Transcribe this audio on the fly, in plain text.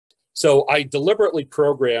So I deliberately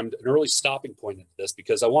programmed an early stopping point into this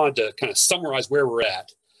because I wanted to kind of summarize where we're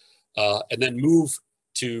at and then move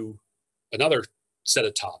to another set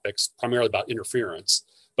of topics, primarily about interference.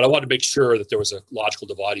 But I wanted to make sure that there was a logical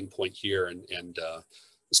dividing point here, and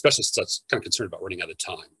especially since I was kind of concerned about running out of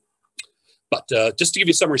time. But just to give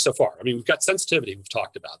you a summary so far, I mean, we've got sensitivity we've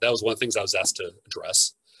talked about. That was one of the things I was asked to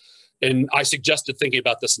address. And I suggested thinking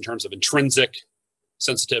about this in terms of intrinsic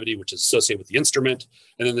sensitivity, which is associated with the instrument,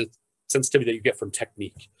 and then the sensitivity that you get from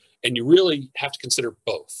technique. And you really have to consider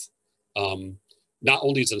both. Not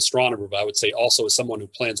only as an astronomer, but I would say also as someone who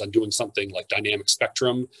plans on doing something like dynamic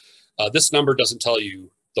spectrum. This number doesn't tell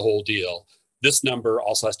you the whole deal. This number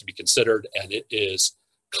also has to be considered, and it is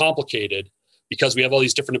complicated because we have all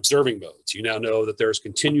these different observing modes. You now know that there's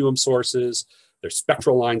continuum sources, there's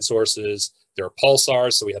spectral line sources, there are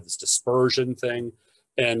pulsars, so we have this dispersion thing,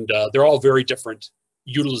 and they're all very different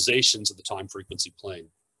utilizations of the time frequency plane.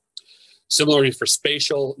 Similarly for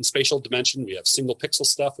spatial and spatial dimension, we have single pixel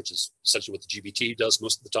stuff, which is essentially what the GBT does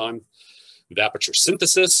most of the time. We have aperture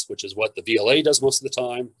synthesis, which is what the VLA does most of the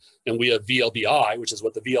time. And we have VLBI, which is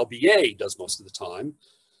what the VLBA does most of the time.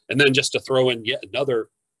 And then just to throw in yet another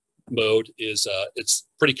mode is it's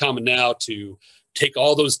pretty common now to take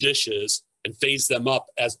all those dishes and phase them up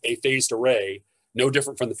as a phased array, no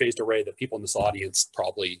different from the phased array that people in this audience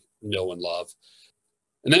probably know and love.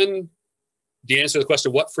 And then the answer to the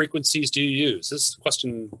question, what frequencies do you use? This is a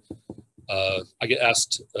question I get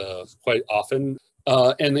asked quite often.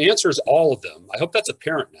 And the answer is all of them. I hope that's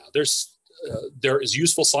apparent now. There is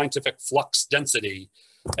useful scientific flux density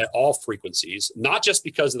at all frequencies, not just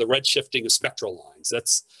because of the redshifting of spectral lines.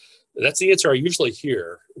 That's the answer I usually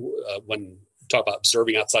hear when we talk about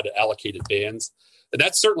observing outside of allocated bands. And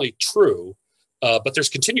that's certainly true, but there's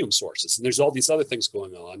continuum sources, and there's all these other things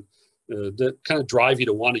going on that kind of drive you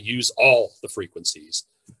to want to use all the frequencies.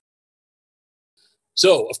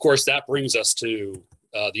 So, of course, that brings us to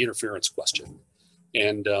the interference question.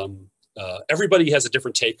 And everybody has a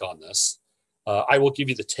different take on this. I will give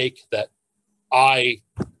you the take that I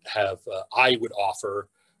would offer,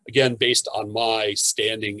 again, based on my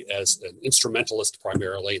standing as an instrumentalist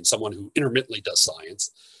primarily and someone who intermittently does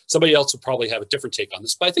science. Somebody else would probably have a different take on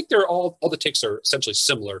this, but I think all the takes are essentially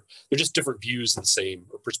similar. They're just different views of the same,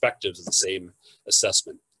 or perspectives of the same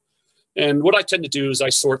assessment. And what I tend to do is I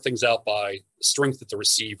sort things out by strength at the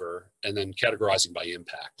receiver and then categorizing by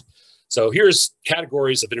impact. So here's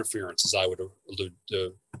categories of interference, as I would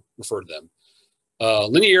refer to them.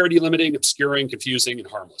 Linearity limiting, obscuring, confusing, and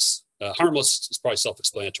harmless. Harmless is probably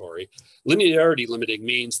self-explanatory. Linearity limiting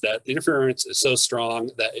means that the interference is so strong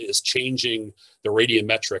that it is changing the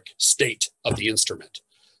radiometric state of the instrument.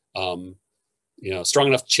 Strong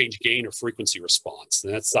enough to change gain or frequency response.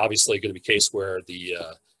 And that's obviously going to be a case where the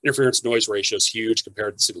interference noise ratio is huge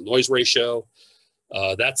compared to the signal noise ratio.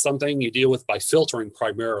 That's something you deal with by filtering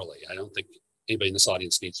primarily. I don't think anybody in this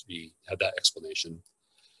audience needs to have that explanation.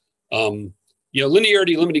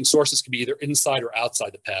 Linearity limiting sources can be either inside or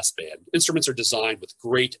outside the passband. Instruments are designed with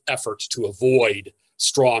great effort to avoid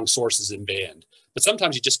strong sources in band, but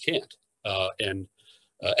sometimes you just can't.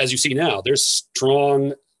 As you see now, there's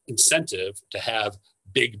strong incentive to have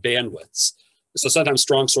big bandwidths. So sometimes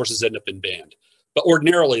strong sources end up in band. But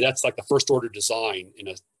ordinarily, that's like the first order design in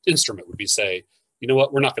an instrument would be say, you know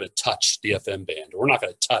what, we're not going to touch the FM band, or we're not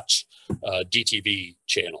going to touch DTV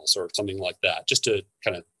channels or something like that, just to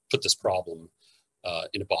kind of put this problem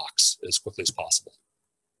in a box as quickly as possible.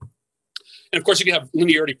 And of course, you can have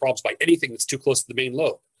linearity problems by anything that's too close to the main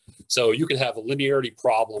lobe. So you could have a linearity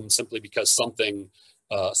problem simply because something,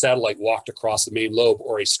 satellite walked across the main lobe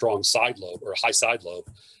or a strong side lobe or a high side lobe,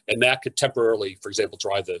 and that could temporarily, for example,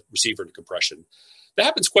 drive the receiver into compression. That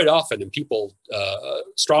happens quite often, and people,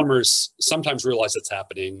 astronomers sometimes realize it's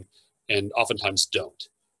happening and oftentimes don't.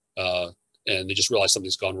 And they just realize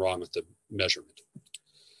something's gone wrong with the measurement.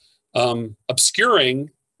 Obscuring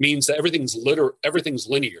means that everything's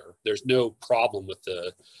linear. There's no problem with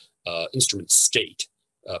the instrument state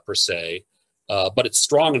per se, but it's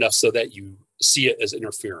strong enough so that you see it as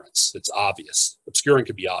interference. It's obvious. Obscuring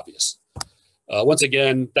could be obvious. Once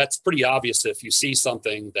again, that's pretty obvious if you see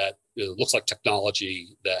something that looks like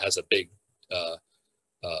technology that has a big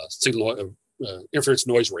signal interference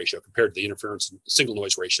noise ratio compared to the interference signal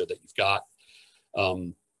noise ratio that you've got.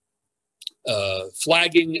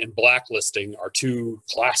 Flagging and blacklisting are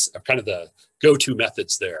are kind of the go-to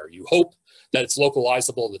methods there. You hope that it's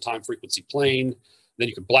localizable in the time frequency plane. Then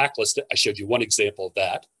you can blacklist it. I showed you one example of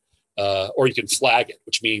that. Or you can flag it,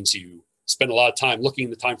 which means you spend a lot of time looking in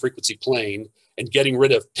the time frequency plane and getting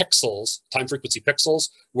rid of pixels, time frequency pixels,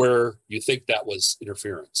 where you think that was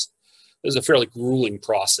interference. This is a fairly grueling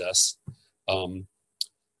process. And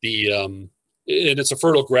it's a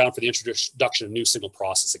fertile ground for the introduction of new signal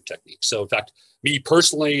processing techniques. So in fact, me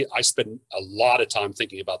personally, I spend a lot of time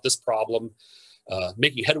thinking about this problem.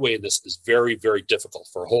 Making headway in this is very, very difficult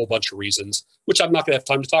for a whole bunch of reasons, which I'm not going to have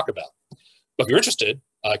time to talk about. But if you're interested,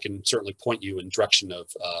 I can certainly point you in direction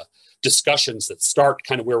of discussions that start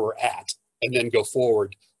kind of where we're at and then go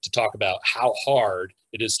forward to talk about how hard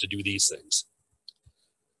it is to do these things.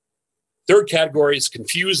 Third category is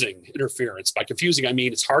confusing interference. By confusing, I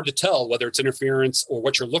mean it's hard to tell whether it's interference or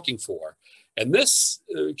what you're looking for. And this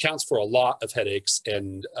accounts for a lot of headaches,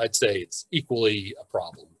 and I'd say it's equally a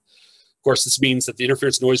problem. Of course, this means that the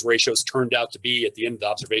interference-noise ratio has turned out to be, at the end of the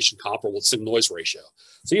observation, comparable to signal-noise ratio.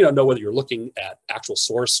 So you don't know whether you're looking at actual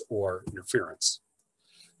source or interference.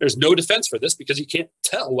 There's no defense for this because you can't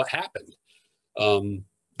tell what happened.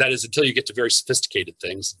 That is until you get to very sophisticated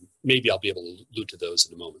things. Maybe I'll be able to allude to those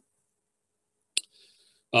in a moment.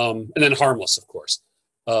 And then harmless, of course.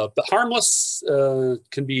 But harmless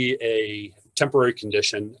can be a temporary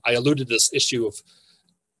condition. I alluded to this issue of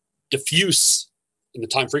diffuse, in the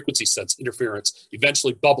time frequency sense, interference,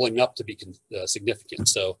 eventually bubbling up to be significant.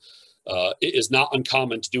 So it is not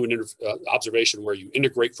uncommon to do an observation where you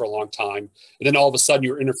integrate for a long time, and then all of a sudden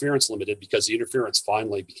you're interference limited because the interference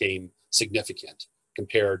finally became significant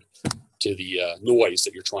compared to the noise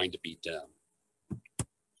that you're trying to beat down.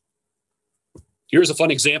 Here's a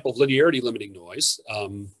fun example of linearity limiting noise.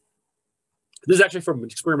 This is actually from an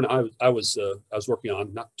experiment I was working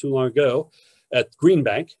on not too long ago at Green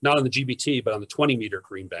Bank, not on the GBT, but on the 20-meter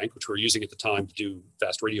Green Bank, which we were using at the time to do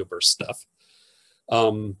fast radio burst stuff.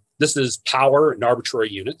 This is power in arbitrary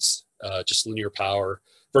units, just linear power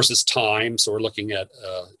versus time. So we're looking at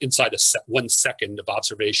inside 1 second of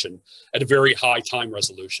observation at a very high time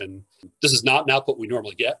resolution. This is not an output we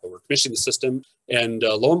normally get, but we're commissioning the system. And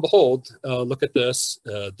lo and behold, look at this.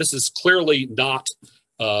 This is clearly not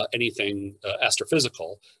anything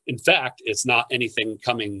astrophysical. In fact, it's not anything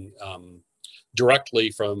coming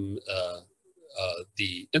directly from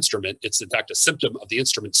the instrument. It's in fact a symptom of the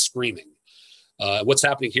instrument screaming. What's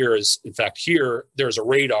happening here is, in fact, here there's a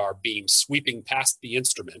radar beam sweeping past the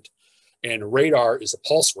instrument, and radar is a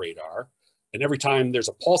pulse radar. And every time there's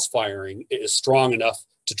a pulse firing, it is strong enough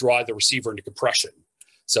to drive the receiver into compression.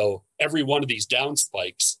 So every one of these down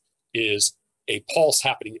spikes is a pulse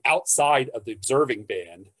happening outside of the observing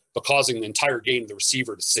band, but causing the entire gain of the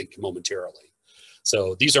receiver to sink momentarily.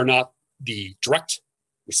 So these are not the direct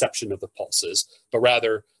reception of the pulses, but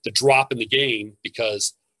rather the drop in the gain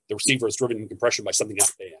because the receiver is driven in compression by something out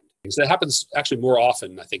of band. So that happens actually more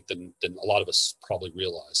often, I think, than a lot of us probably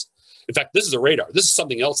realize. In fact, this is a radar. This is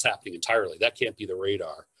something else happening entirely. That can't be the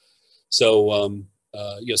radar. So,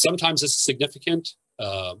 sometimes it's significant.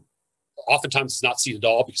 Oftentimes it's not seen at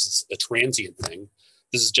all because it's a transient thing.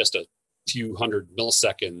 This is just a few hundred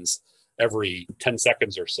milliseconds every 10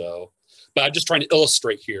 seconds or so. But I'm just trying to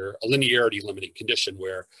illustrate here a linearity limiting condition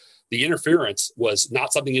where the interference was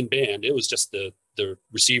not something in band. It was just the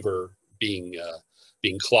receiver being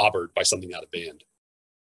clobbered by something out of band.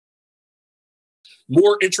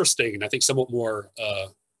 More interesting, and I think somewhat more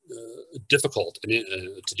difficult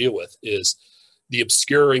to deal with, is the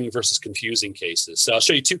obscuring versus confusing cases. So I'll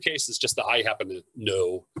show you two cases just that I happen to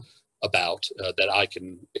know about that I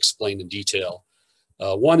can explain in detail.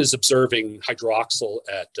 One is observing hydroxyl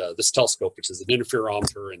at this telescope, which is an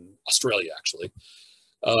interferometer in Australia, actually,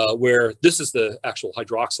 where this is the actual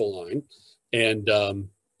hydroxyl line. And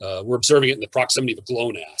we're observing it in the proximity of a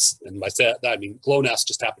GLONASS. And by that, I mean GLONASS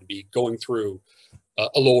just happened to be going through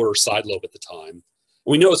a lower side lobe at the time.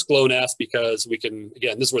 And we know it's GLONASS because we can,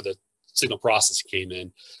 again, this is where the signal processing came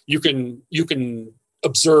in. You can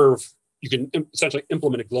observe, you can essentially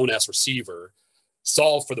implement a GLONASS receiver,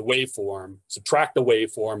 solve for the waveform, subtract the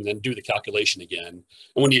waveform, and then do the calculation again.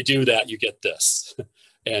 And when you do that, you get this.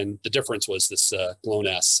 And the difference was this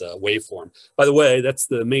GLONASS waveform. By the way, that's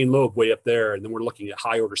the main lobe way up there. And then we're looking at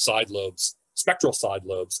high order side lobes, spectral side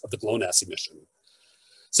lobes of the GLONASS emission.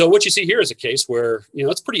 So what you see here is a case where,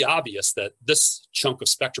 it's pretty obvious that this chunk of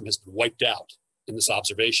spectrum has been wiped out in this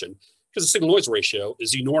observation because the signal noise ratio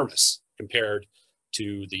is enormous compared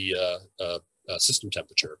to the system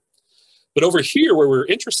temperature. But over here where we're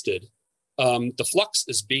interested, the flux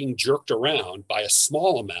is being jerked around by a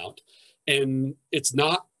small amount. And it's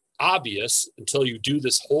not obvious until you do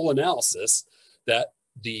this whole analysis that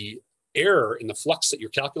the error in the flux that you're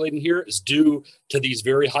calculating here is due to these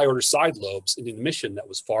very high order side lobes in an emission that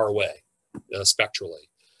was far away spectrally.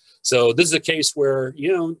 So this is a case where,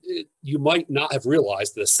 you might not have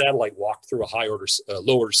realized that a satellite walked through a high order,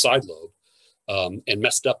 low order side lobe and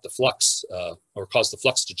messed up the flux or caused the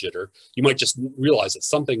flux to jitter, you might just realize that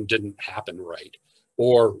something didn't happen right.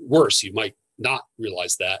 Or worse, you might not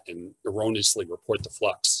realize that and erroneously report the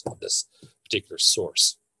flux of this particular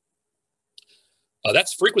source.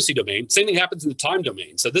 That's frequency domain. Same thing happens in the time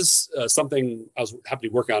domain. So this is something I was happy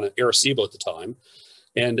to work on at Arecibo at the time.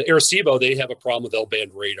 And Arecibo, they have a problem with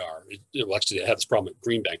L-band radar. Well, actually, they have this problem at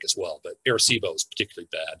Green Bank as well, but Arecibo is particularly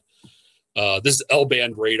bad. This is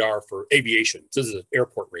L-band radar for aviation. This is an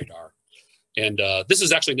airport radar. And this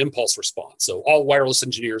is actually an impulse response. So all wireless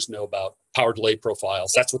engineers know about power delay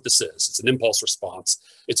profiles. That's what this is. It's an impulse response.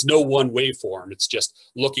 It's no one waveform. It's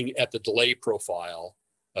just looking at the delay profile,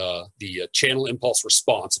 the channel impulse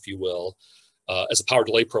response, if you will, as a power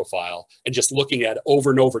delay profile, and just looking at it over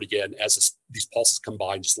and over again as these pulses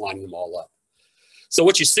combine, just lining them all up. So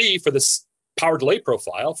what you see for this power delay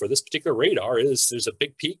profile for this particular radar is there's a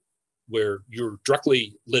big peak where you're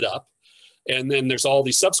directly lit up. And then there's all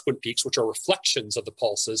these subsequent peaks, which are reflections of the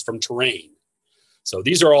pulses from terrain. So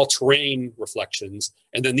these are all terrain reflections.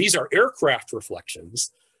 And then these are aircraft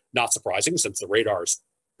reflections. Not surprising, since the radar is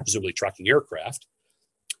presumably tracking aircraft.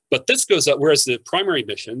 But this goes up, whereas the primary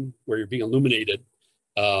mission, where you're being illuminated,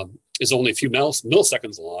 is only a few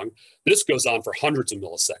milliseconds long. This goes on for hundreds of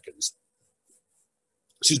milliseconds.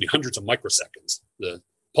 Excuse me, hundreds of microseconds. The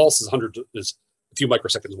pulse is a few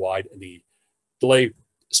microseconds wide, and the delay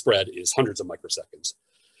spread is hundreds of microseconds.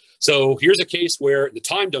 So here's a case where in the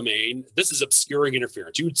time domain, this is obscuring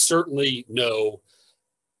interference. You would certainly know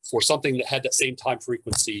for something that had that same time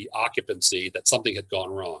frequency occupancy that something had gone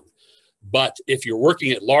wrong. But if you're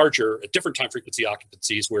working at different time frequency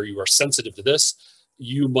occupancies where you are sensitive to this,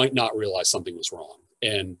 you might not realize something was wrong.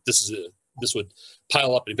 And this would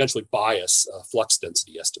pile up and eventually bias a flux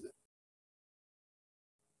density estimate.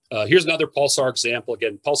 Here's another pulsar example.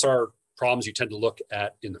 Again, pulsar problems you tend to look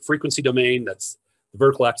at in the frequency domain. That's the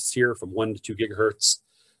vertical axis here from 1 to 2 gigahertz.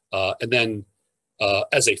 And then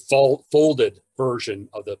as a folded version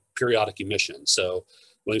of the periodic emission. So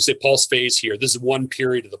when you say pulse phase here, this is one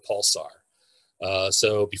period of the pulsar.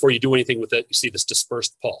 So before you do anything with it, you see this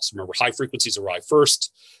dispersed pulse. Remember, high frequencies arrive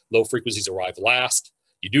first, low frequencies arrive last.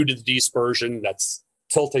 You do the dispersion, that's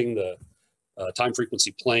tilting the time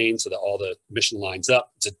frequency plane so that all the emission lines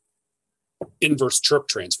up. It's an inverse chirp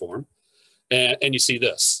transform. And you see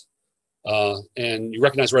this. And you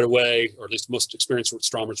recognize right away, or at least most experienced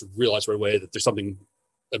astronomers would realize right away that there's something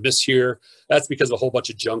amiss here. That's because of a whole bunch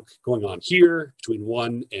of junk going on here between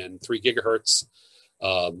 1 and 3 gigahertz.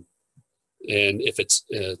 And if it's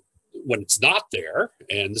when it's not there,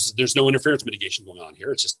 and there's no interference mitigation going on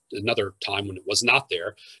here, it's just another time when it was not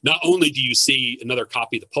there. Not only do you see another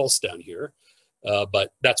copy of the pulse down here,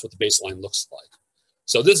 but that's what the baseline looks like.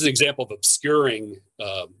 So this is an example of obscuring,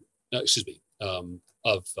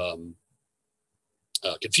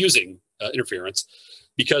 confusing interference,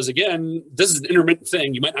 because again, this is an intermittent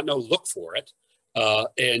thing. You might not know to look for it,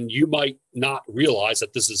 and you might not realize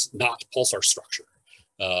that this is not pulsar structure.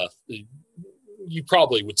 You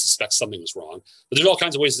probably would suspect something was wrong, but there's all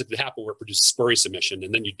kinds of ways that could happen where it produces spurious emission,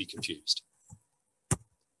 and then you'd be confused.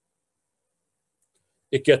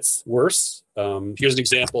 It gets worse. Here's an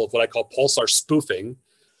example of what I call pulsar spoofing.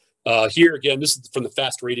 Here again, this is from the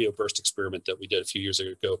fast radio burst experiment that we did a few years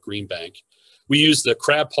ago at Green Bank. We used the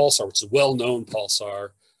Crab pulsar, which is a well-known pulsar.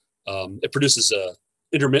 It produces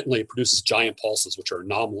intermittently, it produces giant pulses, which are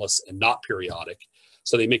anomalous and not periodic.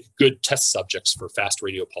 So they make good test subjects for fast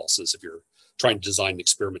radio pulses if you're trying to design an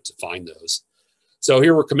experiment to find those. So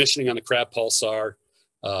here we're commissioning on the Crab pulsar.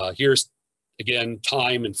 Here's, again,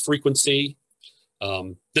 time and frequency.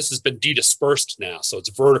 This has been de-dispersed now, so it's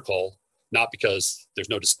vertical, not because there's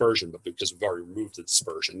no dispersion, but because we've already removed the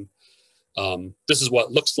dispersion. This is what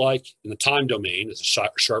it looks like in the time domain as a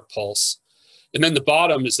sharp pulse. And then the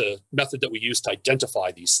bottom is a method that we use to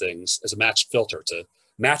identify these things as a matched filter. It's a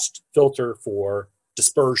matched filter for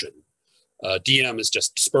dispersion. DM is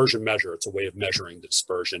just dispersion measure. It's a way of measuring the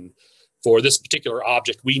dispersion. For this particular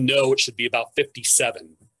object, we know it should be about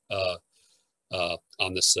 57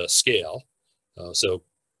 on this scale. So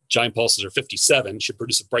giant pulses are 57, should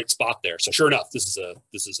produce a bright spot there. So sure enough, this is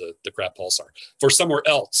the Crab pulsar. For somewhere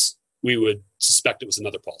else, we would suspect it was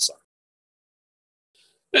another pulsar.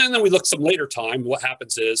 And then we look some later time. What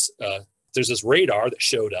happens is there's this radar that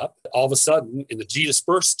showed up. All of a sudden, in the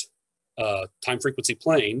de-dispersed time frequency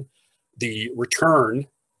plane, the return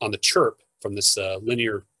on the chirp from this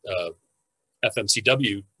linear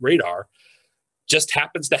FMCW radar just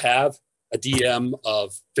happens to have a DM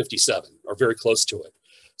of 57 or very close to it.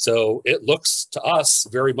 So it looks to us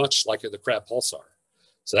very much like the Crab pulsar.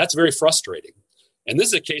 So that's very frustrating. And this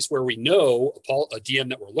is a case where we know a DM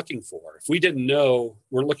that we're looking for. If we didn't know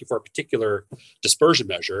we're looking for a particular dispersion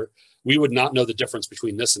measure, we would not know the difference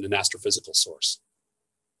between this and an astrophysical source.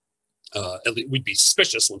 We'd be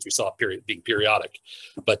suspicious once we saw it being periodic.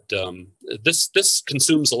 But this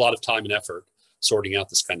consumes a lot of time and effort sorting out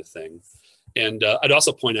this kind of thing. And I'd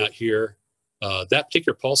also point out here, that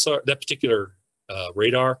particular pulsar, that particular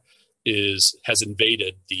radar has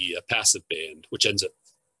invaded the passive band, which ends at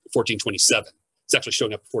 1427. It's actually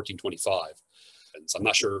showing up at 1425. And so I'm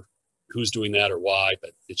not sure who's doing that or why,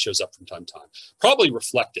 but it shows up from time to time. Probably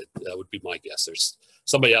reflected, would be my guess. There's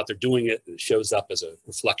somebody out there doing it, and it shows up as a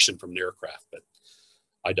reflection from an aircraft, but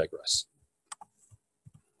I digress.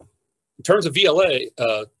 In terms of VLA,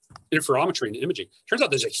 interferometry and imaging, turns out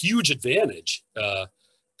there's a huge advantage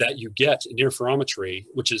that you get in interferometry,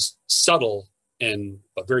 which is subtle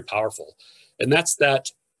but very powerful. And that's that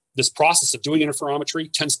this process of doing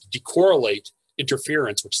interferometry tends to decorrelate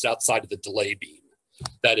interference, which is outside of the delay beam.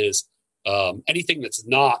 That is, anything that's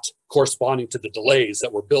not corresponding to the delays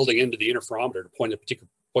that we're building into the interferometer to point at a particular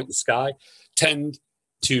point in the sky tend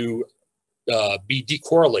to be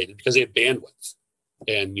decorrelated because they have bandwidth.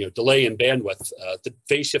 And delay and bandwidth, the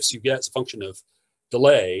phase shifts you get as a function of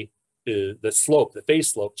delay, the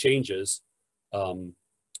phase slope changes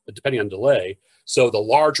depending on delay. So the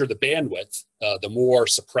larger the bandwidth, the more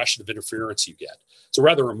suppression of interference you get. It's a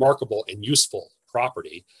rather remarkable and useful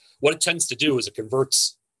property. What it tends to do is it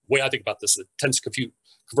converts, the way I think about this, it tends to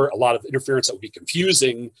convert a lot of interference that would be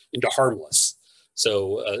confusing into harmless.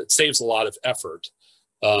 So it saves a lot of effort.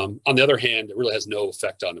 On the other hand, it really has no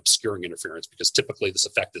effect on obscuring interference, because typically this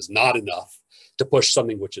effect is not enough to push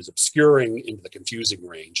something which is obscuring into the confusing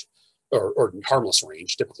range or harmless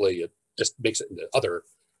range. Typically, it just makes it into other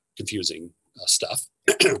confusing stuff.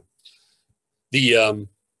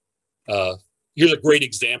 Here's a great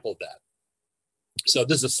example of that. So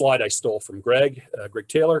this is a slide I stole from Greg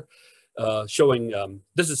Taylor, showing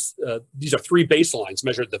these are three baselines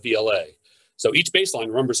measured at the VLA. So each baseline,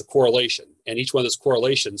 remember, is a correlation, and each one of those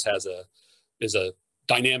correlations is a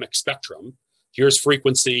dynamic spectrum. Here's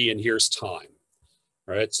frequency and here's time.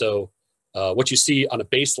 All right, so what you see on a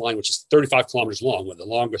baseline, which is 35 kilometers long, one of the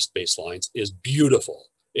longest baselines, is beautiful.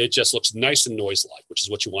 It just looks nice and noise-like, which is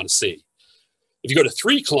what you want to see. If you go to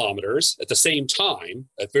 3 kilometers at the same time,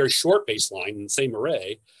 a very short baseline in the same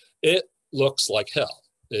array, it looks like hell.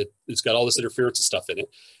 It's got all this interference and stuff in it.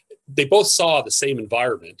 They both saw the same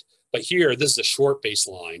environment, but here, this is a short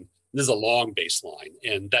baseline, this is a long baseline,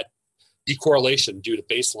 and that decorrelation due to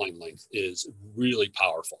baseline length is really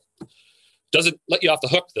powerful. Doesn't let you off the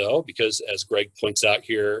hook, though, because as Greg points out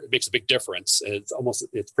here, it makes a big difference. And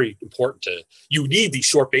it's pretty important you need these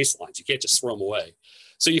short baselines. You can't just throw them away.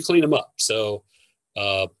 So you clean them up. So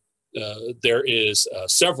there is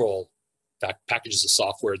several packages of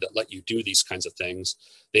software that let you do these kinds of things.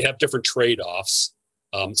 They have different trade-offs.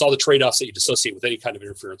 It's all the trade-offs that you'd associate with any kind of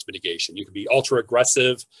interference mitigation. You can be ultra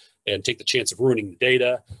aggressive and take the chance of ruining the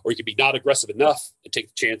data, or you can be not aggressive enough and take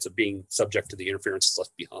the chance of being subject to the interference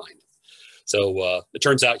left behind. So it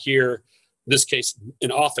turns out here, in this case,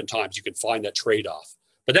 and oftentimes you can find that trade-off,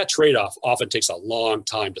 but that trade-off often takes a long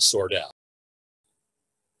time to sort out.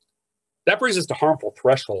 That brings us to harmful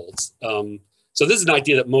thresholds. So this is an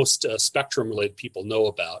idea that most spectrum-related people know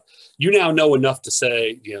about. You now know enough to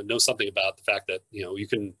say, know something about the fact that, you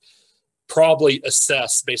can probably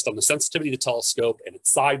assess based on the sensitivity of the telescope and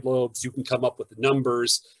its side lobes. You can come up with the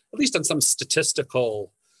numbers, at least on some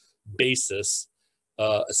statistical basis,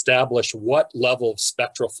 establish what level of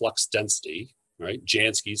spectral flux density, right?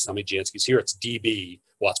 Janskis, how many Janskis? Here it's dB,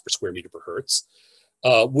 watts per square meter per hertz,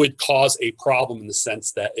 would cause a problem in the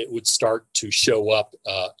sense that it would start to show up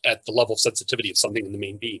at the level of sensitivity of something in the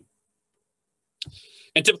main beam.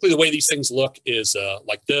 And typically the way these things look is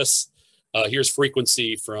like this. Here's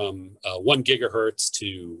frequency from 1 gigahertz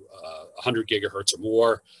to 100 gigahertz or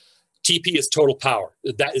more. TP is total power.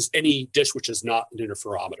 That is any dish which is not an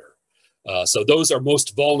interferometer. So those are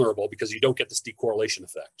most vulnerable because you don't get this decorrelation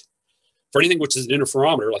effect. For anything which is an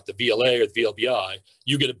interferometer, like the VLA or the VLBI,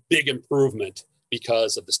 you get a big improvement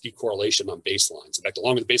because of this decorrelation on baselines. In fact, the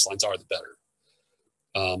longer the baselines are, the better.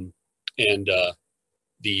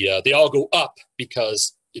 They all go up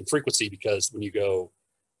in frequency because when you go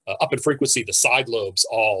up in frequency, the side lobes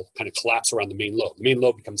all kind of collapse around the main lobe. The main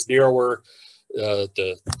lobe becomes narrower.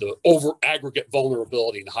 The over aggregate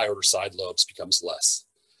vulnerability in the high order side lobes becomes less.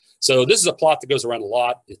 So this is a plot that goes around a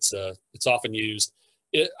lot. It's often used.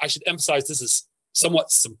 I should emphasize this is somewhat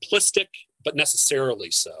simplistic, but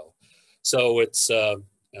necessarily so. So it's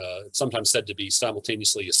sometimes said to be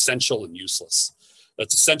simultaneously essential and useless.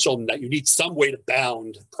 It's essential that you need some way to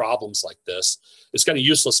bound problems like this. It's kind of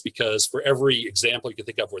useless because for every example you can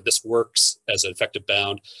think of where this works as an effective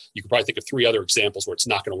bound, you can probably think of 3 other examples where it's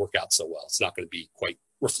not going to work out so well. It's not going to be quite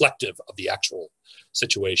reflective of the actual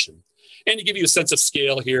situation. And to give you a sense of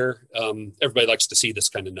scale here, everybody likes to see this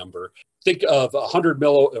kind of number. Think of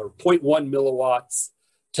 0.1 milliwatts,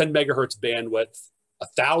 10 megahertz bandwidth,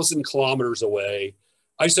 1,000 kilometers away,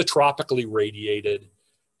 isotropically radiated.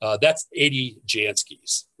 That's 80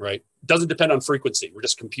 Janskis, right? Doesn't depend on frequency. We're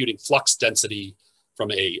just computing flux density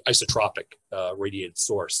from a isotropic radiated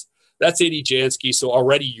source. That's 80 Janskis, so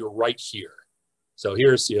already you're right here. So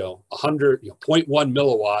here's 100, 0.1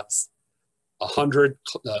 milliwatts,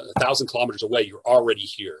 1,000 kilometers away. You're already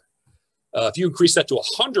here. If you increase that to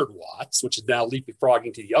 100 watts, which is now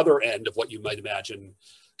leapfrogging to the other end of what you might imagine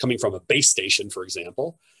coming from a base station, for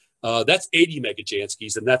example, that's 80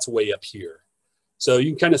 megajanskis, and that's way up here. So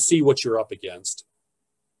you can kind of see what you're up against.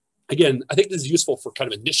 Again, I think this is useful for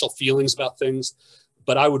kind of initial feelings about things,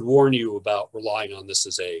 but I would warn you about relying on this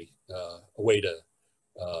as a way to,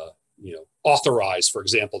 authorize, for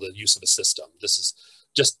example, the use of a system. This is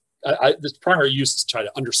just, the primary use is to try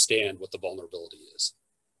to understand what the vulnerability is.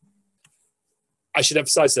 I should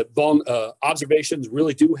emphasize that observations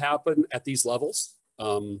really do happen at these levels.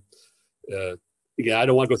 Again, I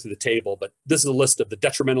don't want to go through the table, but this is a list of the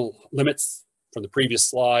detrimental limits from the previous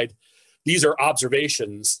slide. These are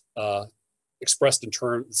observations expressed in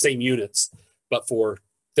the same units, but for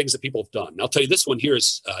things that people have done. And I'll tell you, this one here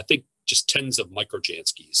is, I think, just tens of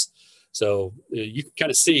microjanskis. So you can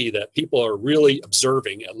kind of see that people are really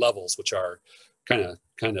observing at levels which are kind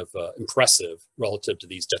of impressive relative to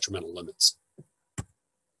these detrimental limits.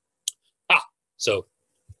 So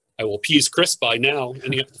I will appease Chris by now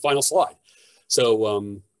ending up the final slide.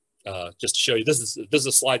 So just to show you, this is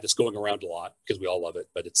a slide that's going around a lot because we all love it,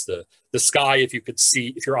 but it's the sky. If you could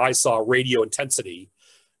see, if your eyes saw radio intensity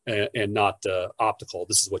and not optical,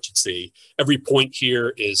 this is what you'd see. Every point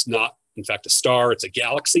here is not, in fact, a star, it's a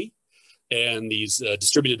galaxy. And these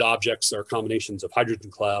distributed objects are combinations of hydrogen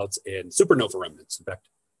clouds and supernova remnants. In fact,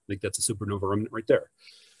 I think that's a supernova remnant right there.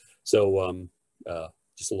 So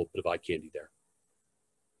just a little bit of eye candy there.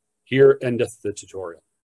 Here endeth the tutorial.